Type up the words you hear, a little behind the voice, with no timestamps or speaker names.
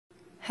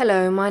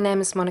Hello, my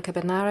name is Monica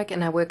Bednarek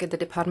and I work at the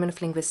Department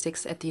of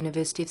Linguistics at the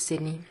University of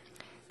Sydney.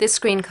 This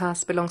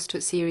screencast belongs to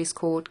a series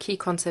called Key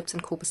Concepts in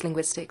Corpus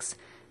Linguistics,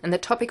 and the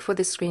topic for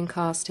this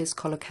screencast is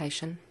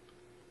collocation.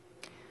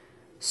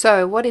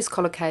 So, what is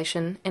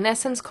collocation? In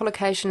essence,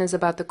 collocation is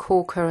about the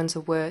core occurrence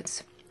of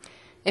words.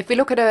 If we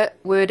look at a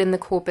word in the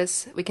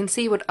corpus, we can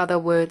see what other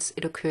words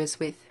it occurs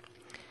with.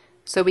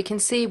 So we can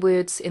see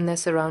words in their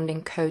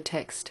surrounding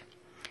co-text.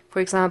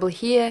 For example,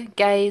 here,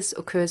 gaze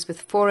occurs with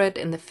forehead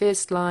in the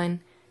first line,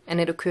 and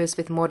it occurs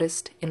with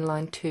modest in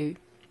line 2.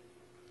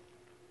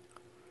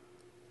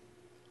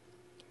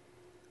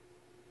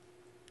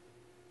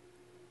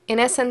 In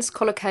essence,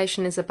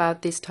 collocation is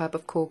about this type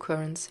of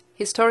co-occurrence.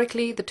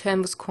 Historically, the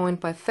term was coined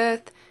by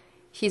Firth.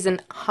 He's a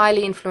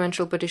highly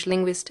influential British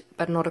linguist,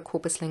 but not a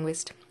corpus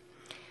linguist.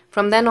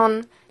 From then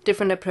on,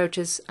 different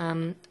approaches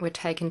were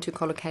taken to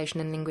collocation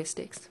in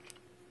linguistics.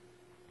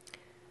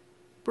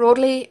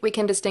 Broadly, we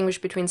can distinguish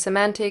between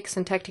semantic,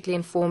 syntactically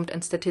informed,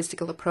 and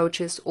statistical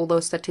approaches, although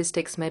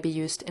statistics may be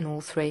used in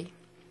all three.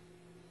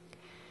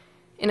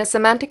 In a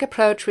semantic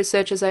approach,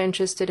 researchers are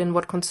interested in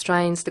what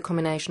constrains the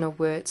combination of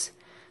words.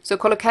 So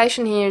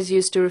collocation here is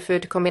used to refer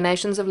to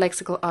combinations of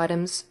lexical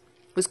items,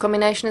 whose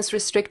combination is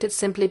restricted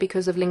simply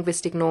because of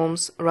linguistic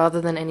norms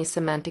rather than any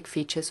semantic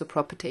features or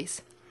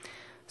properties.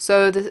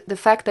 So the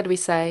fact that we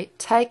say,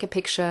 take a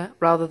picture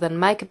rather than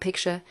make a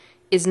picture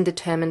isn't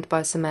determined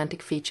by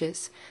semantic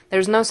features. There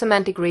is no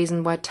semantic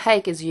reason why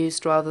take is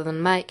used rather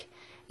than make,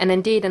 and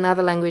indeed in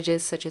other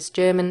languages such as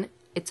German,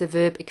 it's a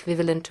verb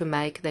equivalent to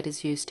make that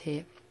is used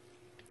here.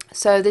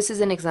 So this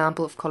is an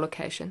example of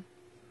collocation.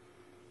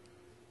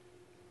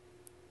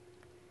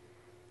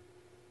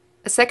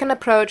 A second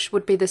approach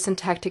would be the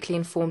syntactically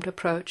informed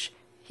approach.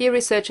 Here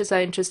researchers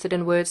are interested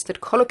in words that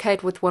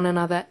collocate with one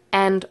another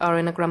and are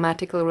in a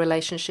grammatical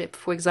relationship.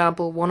 For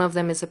example, one of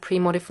them is a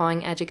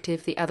pre-modifying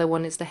adjective, the other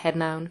one is the head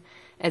noun,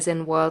 as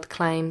in wild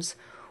claims,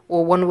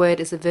 or one word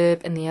is a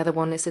verb and the other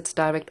one is its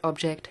direct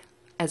object,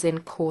 as in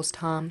caused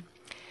harm.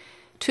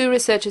 Two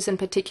researchers in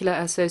particular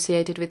are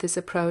associated with this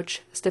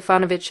approach,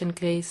 Stefanovic and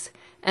Gries,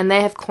 and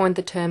they have coined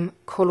the term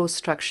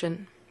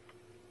collostruction.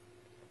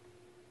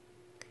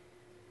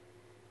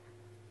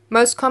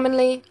 Most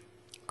commonly,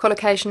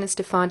 collocation is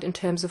defined in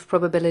terms of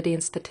probability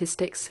and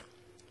statistics.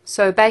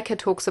 So Baker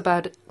talks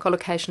about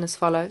collocation as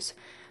follows.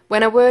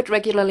 When a word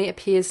regularly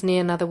appears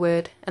near another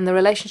word, and the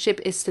relationship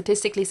is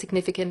statistically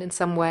significant in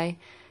some way,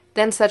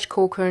 then such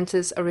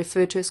co-occurrences are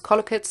referred to as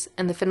collocates,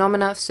 and the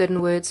phenomena of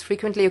certain words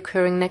frequently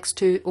occurring next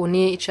to or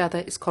near each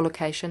other is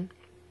collocation.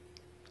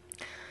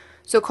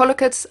 So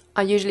collocates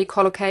are usually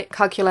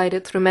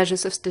calculated through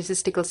measures of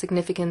statistical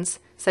significance,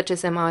 such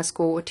as MI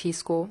score or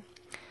T-score.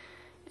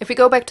 If we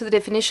go back to the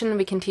definition,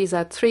 we can tease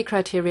out three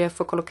criteria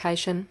for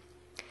collocation.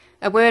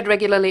 A word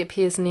regularly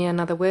appears near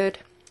another word.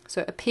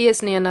 So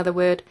appears near another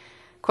word,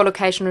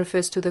 collocation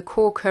refers to the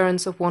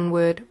co-occurrence of one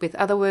word with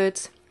other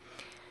words.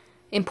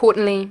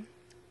 Importantly,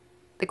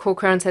 the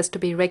co-occurrence has to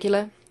be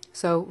regular,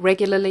 so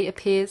regularly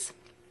appears.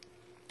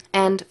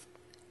 And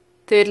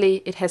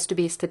thirdly, it has to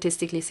be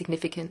statistically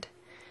significant.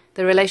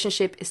 The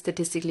relationship is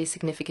statistically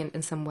significant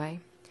in some way.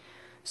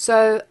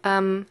 So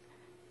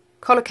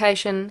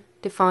collocation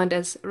defined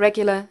as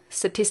regular,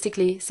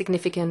 statistically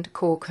significant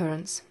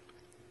co-occurrence.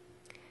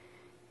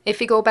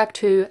 If we go back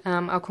to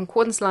our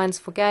concordance lines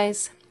for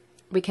gaze,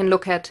 we can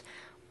look at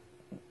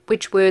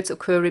which words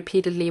occur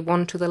repeatedly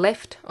one to the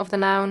left of the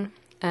noun,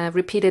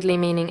 repeatedly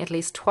meaning at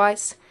least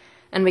twice,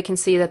 and we can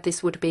see that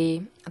this would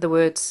be the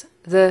words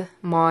the,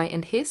 my,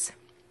 and his.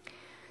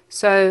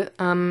 So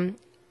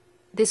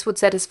this would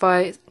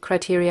satisfy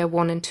criteria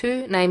 1 and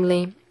 2,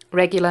 namely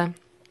regular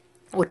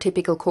or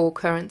typical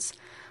co-occurrence.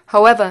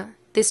 However,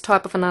 this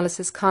type of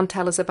analysis can't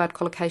tell us about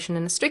collocation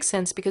in a strict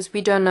sense because we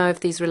don't know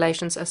if these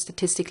relations are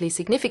statistically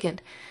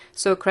significant.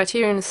 So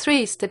criterion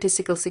 3,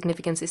 statistical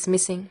significance, is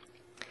missing.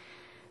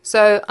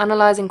 So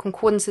analyzing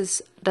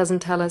concordances doesn't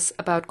tell us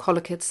about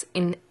collocates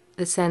in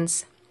the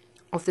sense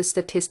of the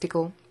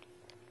statistical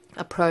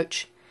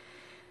approach.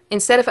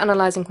 Instead of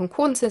analyzing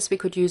concordances, we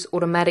could use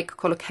automatic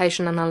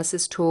collocation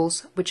analysis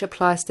tools which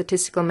apply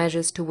statistical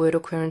measures to word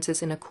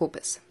occurrences in a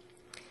corpus.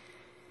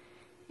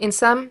 In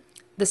sum,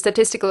 the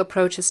statistical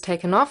approach has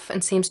taken off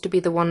and seems to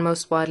be the one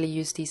most widely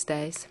used these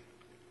days.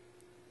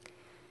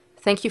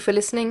 Thank you for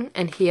listening,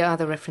 and here are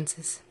the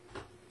references.